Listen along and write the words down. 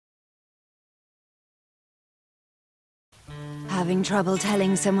Having trouble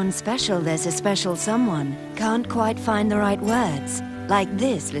telling someone special there's a special someone. Can't quite find the right words. Like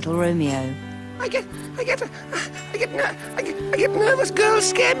this, little Romeo. I get nervous. Girls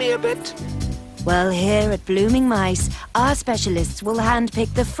scare me a bit. Well, here at Bloomin Mice, our specialists will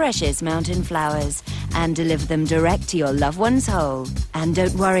handpick the freshest mountain flowers and deliver them direct to your loved one's hole. And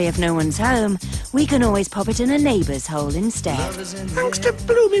don't worry if no one's home, we can always pop it in a neighbour's hole instead. Thanks to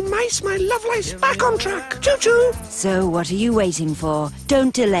Bloomin Mice, my love life's back on track. Choo-choo! So what are you waiting for?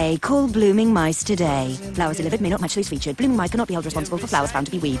 Don't delay, call Bloomin Mice today. Flowers delivered may not match those featured. Bloomin Mice cannot be held responsible for flowers found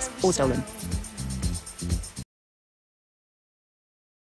to be weeds or stolen.